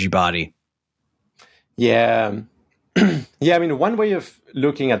the energy body? Yeah. I mean, one way of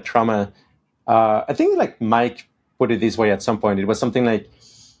looking at trauma, I think Mike put it this way at some point. It was something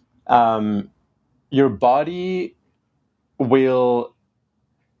your body will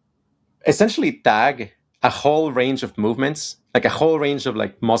essentially tag a whole range of movements, a whole range of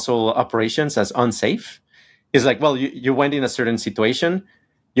muscle operations as unsafe. It's well, you went in a certain situation,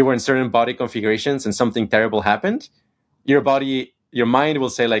 you were in certain body configurations, and something terrible happened. Your mind will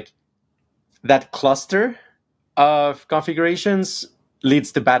say that cluster of configurations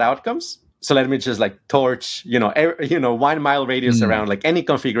leads to bad outcomes. So let me just torch, 1 mile radius around any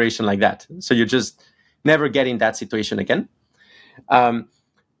configuration like that. So you just never get in that situation again.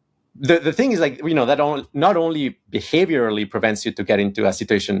 The thing is that not only behaviorally prevents you to get into a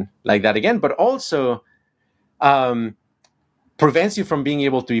situation like that again, but also prevents you from being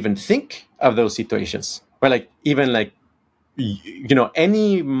able to even think of those situations. Where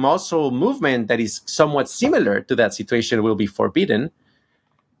any muscle movement that is somewhat similar to that situation will be forbidden.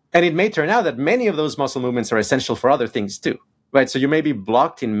 And it may turn out that many of those muscle movements are essential for other things too, right? So you may be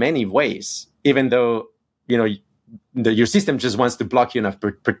blocked in many ways, even though, your system just wants to block you in a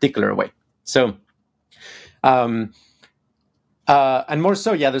particular way. So, and more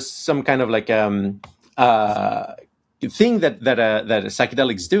so, there's some kind of thing that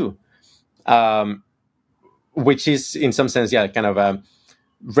psychedelics do, which is in some sense, kind of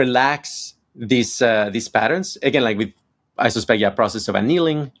relax these patterns. Again, with, I suspect, process of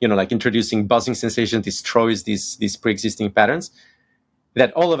annealing, introducing buzzing sensation destroys these pre-existing patterns.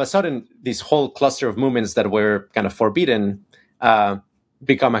 That all of a sudden, this whole cluster of movements that were kind of forbidden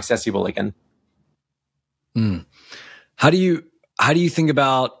become accessible again. How do you think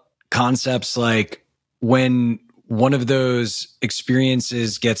about concepts like when one of those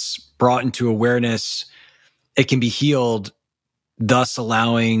experiences gets brought into awareness, it can be healed, thus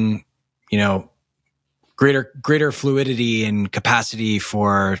allowing, greater fluidity and capacity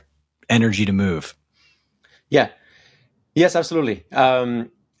for energy to move. Yeah. Yes, absolutely. And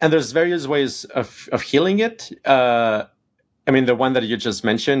there's various ways of healing it. The one that you just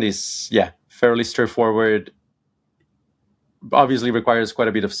mentioned is, fairly straightforward. Obviously requires quite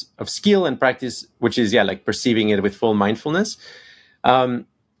a bit of skill and practice, which is, like perceiving it with full mindfulness. I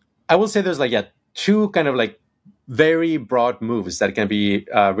will say there's two kind of very broad moves that can be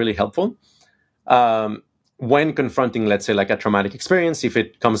really helpful. When confronting, let's say, a traumatic experience, if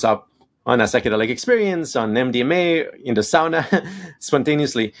it comes up on a psychedelic experience, on MDMA, in the sauna,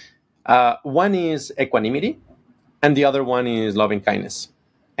 spontaneously. One is equanimity, and the other one is loving kindness.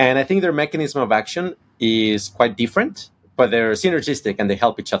 And I think their mechanism of action is quite different, but they're synergistic and they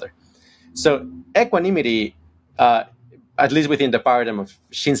help each other. So equanimity, at least within the paradigm of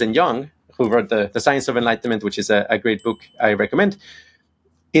Shinzen Young, who wrote The Science of Enlightenment, which is a great book I recommend,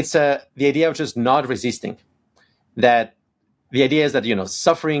 it's the idea of just not resisting. That the idea is that,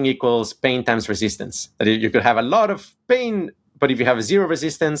 suffering equals pain times resistance. That you could have a lot of pain, but if you have zero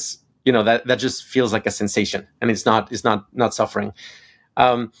resistance, that just feels like a sensation, and it's not suffering.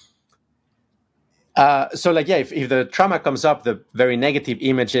 If the trauma comes up, the very negative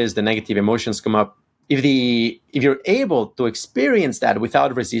images, the negative emotions come up. If you're able to experience that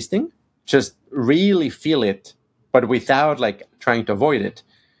without resisting, just really feel it, but without trying to avoid it.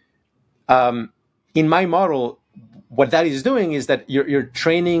 In my model, what that is doing is that you're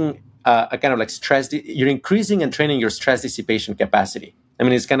training a kind of stress. You're increasing and training your stress dissipation capacity.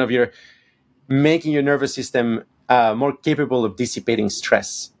 It's kind of you're making your nervous system more capable of dissipating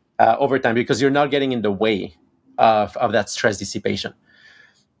stress over time, because you're not getting in the way of that stress dissipation.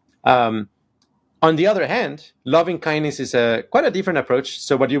 On the other hand, loving kindness is quite a different approach.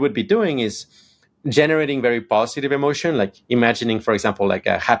 So what you would be doing is generating very positive emotion, like imagining, for example,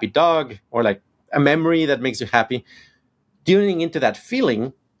 a happy dog or a memory that makes you happy, tuning into that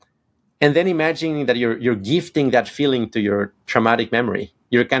feeling, and then imagining that you're gifting that feeling to your traumatic memory.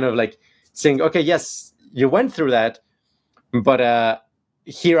 You're kind of saying, okay, yes, you went through that, but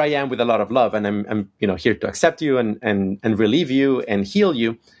here I am with a lot of love, and I'm here to accept you and relieve you and heal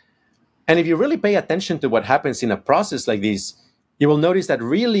you. And if you really pay attention to what happens in a process like this, you will notice that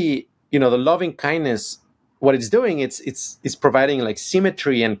really, the loving kindness, what it's doing, it's providing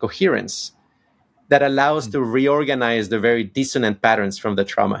symmetry and coherence that allows to reorganize the very dissonant patterns from the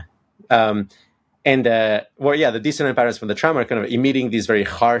trauma. The dissonant patterns from the trauma are kind of emitting these very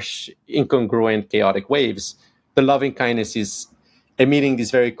harsh, incongruent, chaotic waves. The loving kindness is emitting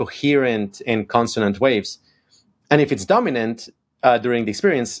these very coherent and consonant waves. And if it's dominant during the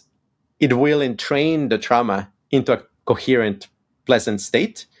experience, it will entrain the trauma into a coherent, pleasant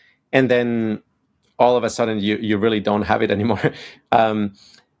state. And then all of a sudden you really don't have it anymore. And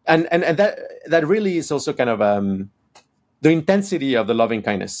that really is also kind of the intensity of the loving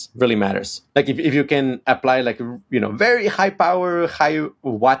kindness really matters. If you can apply very high power, high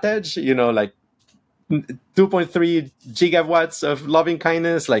wattage, 2.3 gigawatts of loving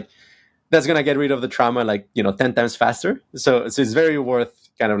kindness, that's gonna get rid of the trauma 10 times faster. So it's very worth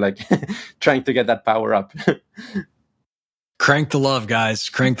kind of trying to get that power up. Crank the love, guys.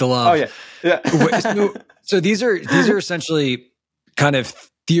 Crank the love. Oh yeah. So these are essentially kind of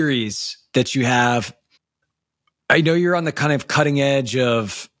theories that you have. I know you're on the kind of cutting edge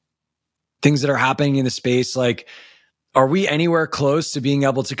of things that are happening in the space. Are we anywhere close to being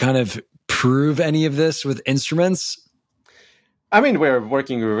able to kind of prove any of this with instruments? We're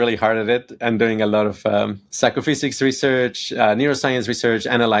working really hard at it and doing a lot of psychophysics research, neuroscience research,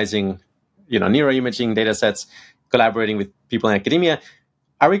 analyzing, neuroimaging data sets, collaborating with people in academia.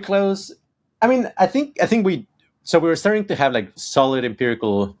 Are we close? I think we were starting to have solid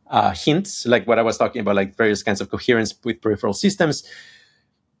empirical hints, like what I was talking about, various kinds of coherence with peripheral systems.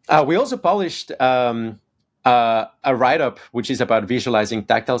 We also published a write-up, which is about visualizing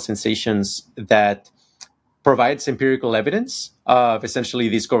tactile sensations that provides empirical evidence of essentially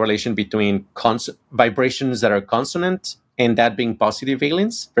this correlation between vibrations that are consonant and that being positive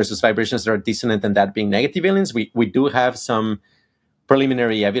valence versus vibrations that are dissonant and that being negative valence. We do have some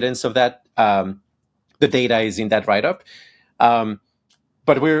preliminary evidence of that. The data is in that write-up.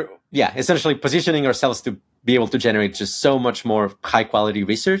 But we're essentially positioning ourselves to be able to generate just so much more high-quality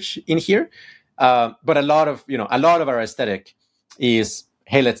research in here. But a lot of our aesthetic is,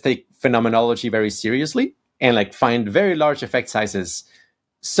 hey, let's take phenomenology very seriously and find very large effect sizes,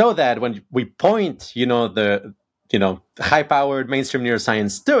 so that when we point, the high-powered mainstream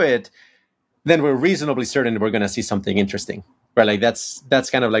neuroscience to it, then we're reasonably certain we're going to see something interesting, right? Like that's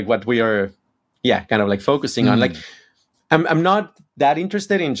kind of like what we are, kind of like focusing on. Like, I'm not that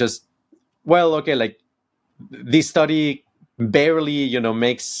interested in just, well, okay, like this study barely,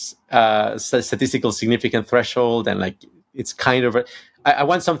 makes statistical significant threshold, and like it's kind of, I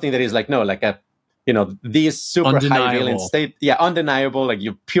want something that is like, no, like a, these super high valence state, undeniable, like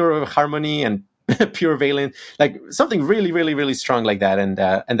you pure harmony and pure valence, like something really, really, really strong like that, and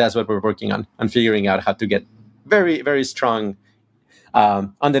that's what we're working on figuring out how to get very, very strong,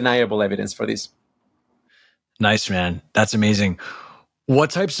 undeniable evidence for this. Nice, man. That's amazing.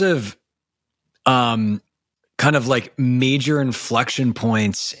 What types of kind of like major inflection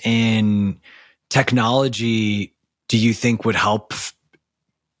points in technology do you think would help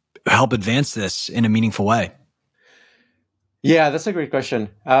advance this in a meaningful way? Yeah, that's a great question.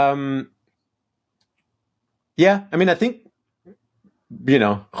 I mean, I think,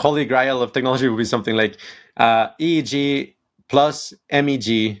 holy grail of technology would be something like EEG plus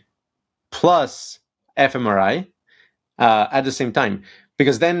MEG plus fMRI at the same time,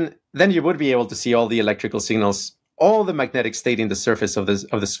 because then you would be able to see all the electrical signals, all the magnetic state in the surface of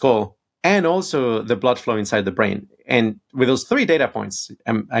the skull, and also the blood flow inside the brain. And with those 3 data points,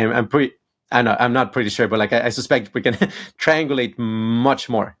 I'm not pretty sure, but like I suspect we can triangulate much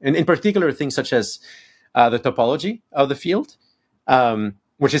more. And in particular, things such as the topology of the field,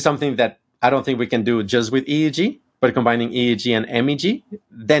 which is something that I don't think we can do just with EEG, but combining EEG and MEG,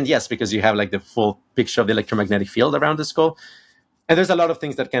 then yes, because you have like the full picture of the electromagnetic field around the skull. And there's a lot of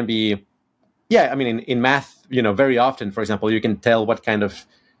things that can be, I mean, in math, very often, for example, you can tell what kind of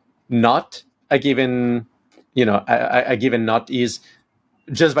knot a given, a given knot is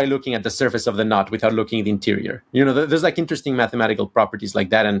just by looking at the surface of the knot without looking at the interior. There's like interesting mathematical properties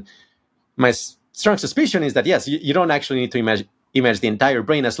like that. And my strong suspicion is that, yes, you don't actually need to image the entire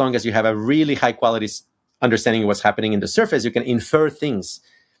brain. As long as you have a really high quality understanding of what's happening in the surface, you can infer things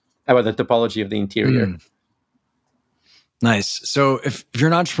about the topology of the interior. Nice. So if you're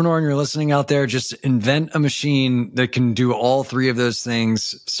an entrepreneur and you're listening out there, just invent a machine that can do all 3 of those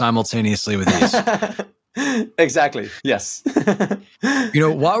things simultaneously with ease. Exactly. Yes.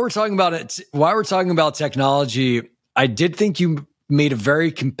 While we're talking about technology, I did think you made a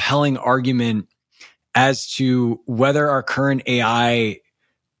very compelling argument as to whether our current AI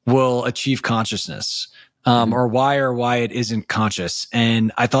will achieve consciousness, or why it isn't conscious.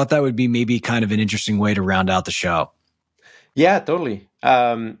 And I thought that would be maybe kind of an interesting way to round out the show. Yeah, totally.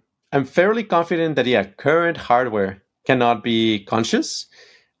 I'm fairly confident that, current hardware cannot be conscious.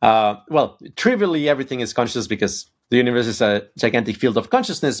 Well, trivially, everything is conscious because the universe is a gigantic field of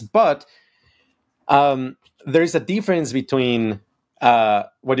consciousness, but there is a difference between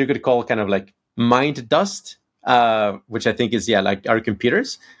what you could call kind of like mind dust, which I think is, like our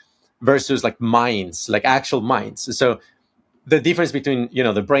computers, versus like minds, like actual minds. So the difference between,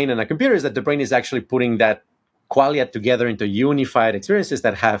 the brain and a computer is that the brain is actually putting that qualia together into unified experiences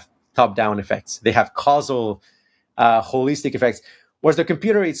that have top-down effects. They have causal, holistic effects. Whereas the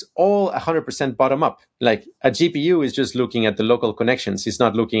computer, it's all 100% bottom-up. Like a GPU is just looking at the local connections. It's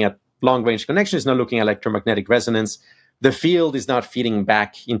not looking at long-range connections. It's not looking at electromagnetic resonance. The field is not feeding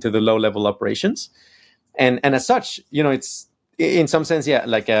back into the low-level operations. And as such, it's in some sense,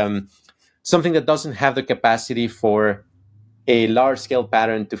 like something that doesn't have the capacity for a large-scale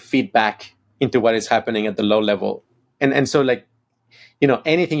pattern to feed back into what is happening at the low level. And so like,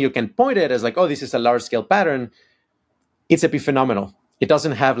 anything you can point at as like, oh, this is a large-scale pattern, it's epiphenomenal. It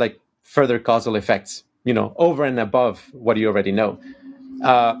doesn't have like further causal effects, over and above what you already know.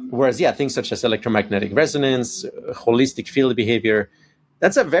 Whereas, things such as electromagnetic resonance, holistic field behavior,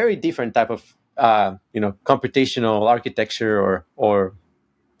 that's a very different type of, computational architecture or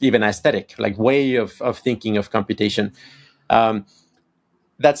even aesthetic, like way of thinking of computation.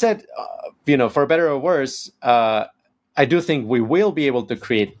 That said, for better or worse, I do think we will be able to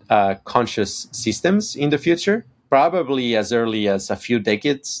create conscious systems in the future, probably as early as a few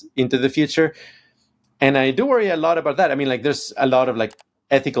decades into the future. And I do worry a lot about that. I mean, like, there's a lot of like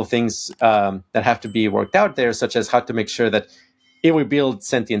ethical things that have to be worked out there, such as how to make sure that if we build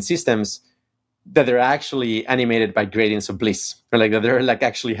sentient systems, that they're actually animated by gradients of bliss, or like that they're like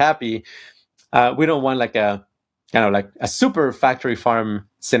actually happy. We don't want like a kind of like a super factory farm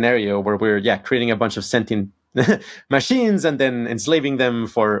scenario where we're creating a bunch of sentient machines and then enslaving them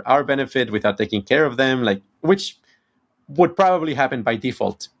for our benefit without taking care of them, like, which would probably happen by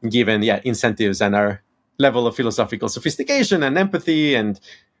default given incentives and our level of philosophical sophistication and empathy. And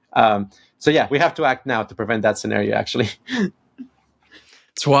so we have to act now to prevent that scenario, actually.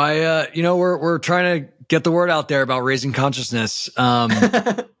 That's why we're trying to get the word out there about raising consciousness.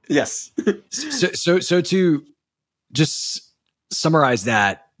 Yes. So to just summarize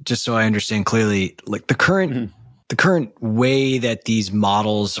that, just so I understand clearly, like the current way that these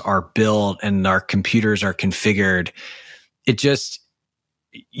models are built and our computers are configured,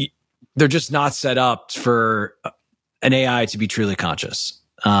 they're just not set up for an AI to be truly conscious.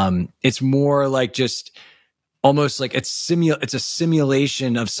 It's more like just almost like it's a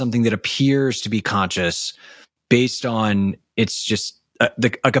simulation of something that appears to be conscious based on it's just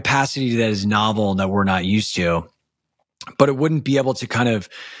a capacity that is novel that we're not used to. But it wouldn't be able to kind of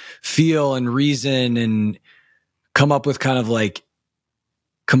feel and reason and come up with kind of like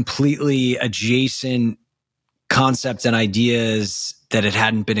completely adjacent concepts and ideas that it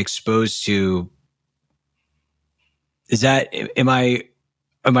hadn't been exposed to. Is that, am I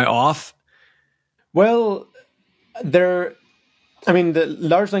off? Well, the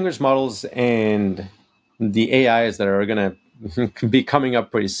large language models and the AIs that are going to be coming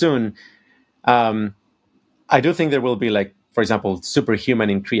up pretty soon, I do think there will be, like, for example, superhuman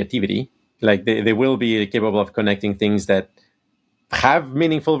in creativity. Like they will be capable of connecting things that have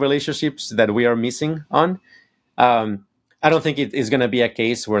meaningful relationships that we are missing on. I don't think it is going to be a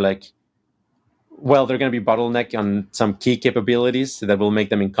case where, like, well, they're going to be bottlenecked on some key capabilities that will make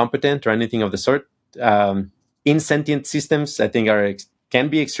them incompetent or anything of the sort. Insentient systems, I think, can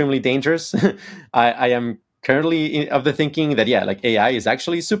be extremely dangerous. I am currently of the thinking that, yeah, like AI is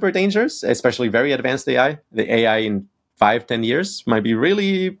actually super dangerous, especially very advanced AI. The AI in 5-10 years might be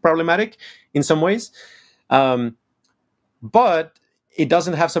really problematic in some ways. But it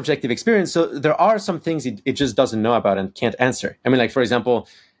doesn't have subjective experience. So there are some things it just doesn't know about and can't answer. I mean, like, for example,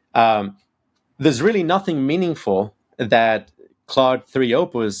 there's really nothing meaningful that Claude 3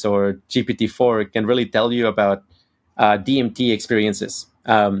 Opus or GPT-4 can really tell you about DMT experiences.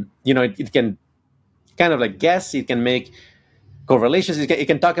 It can kind of like guess, it can make correlations, it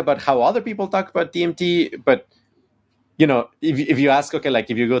can talk about how other people talk about DMT, but if you ask, okay,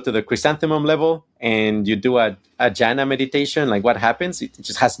 like if you go to the chrysanthemum level and you do a jhana meditation, like what happens? It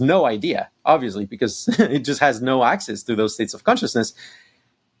just has no idea, obviously, because it just has no access to those states of consciousness.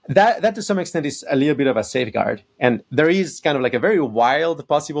 That to some extent is a little bit of a safeguard. And there is kind of like a very wild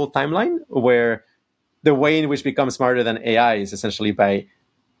possible timeline where the way in which it becomes smarter than AI is essentially by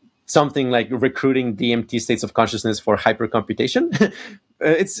something like recruiting DMT states of consciousness for hypercomputation.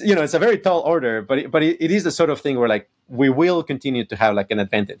 It's a very tall order, but it is the sort of thing where, like, we will continue to have like an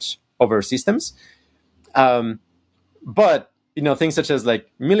advantage over systems. But things such as like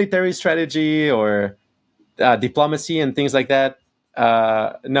military strategy or diplomacy and things like that,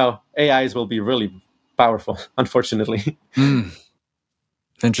 no, AIs will be really powerful, unfortunately.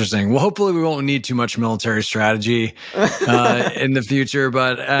 Interesting. Well, hopefully we won't need too much military strategy in the future,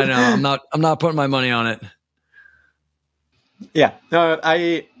 but I know I'm not putting my money on it. Yeah.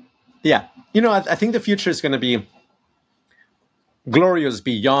 I think the future is going to be glorious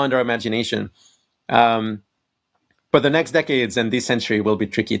beyond our imagination. But the next decades and this century will be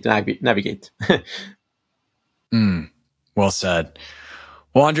tricky to navigate. Well said.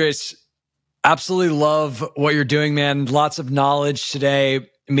 Well, Andres, absolutely love what you're doing, man. Lots of knowledge today.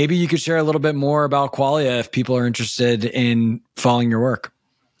 Maybe you could share a little bit more about Qualia if people are interested in following your work.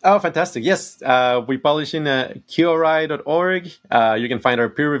 Oh, fantastic. Yes. We publish in qri.org. You can find our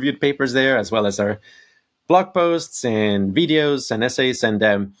peer-reviewed papers there, as well as our blog posts and videos and essays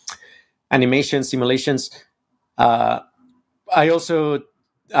and animation simulations. I also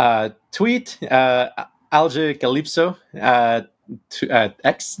tweet Alge Calypso at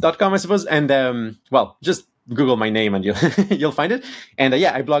x.com, I suppose. And, just Google my name and you'll find it. And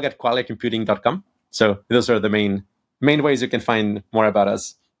I blog at qualiacomputing.com. So those are the main ways you can find more about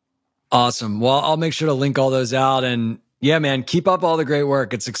us. Awesome. Well, I'll make sure to link all those out. And yeah, man, keep up all the great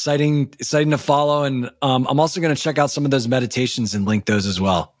work. It's exciting to follow. And I'm also going to check out some of those meditations and link those as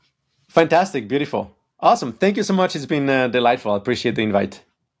well. Fantastic. Beautiful. Awesome. Thank you so much. It's been delightful. I appreciate the invite.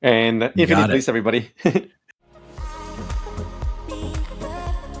 And infinite bliss, everybody.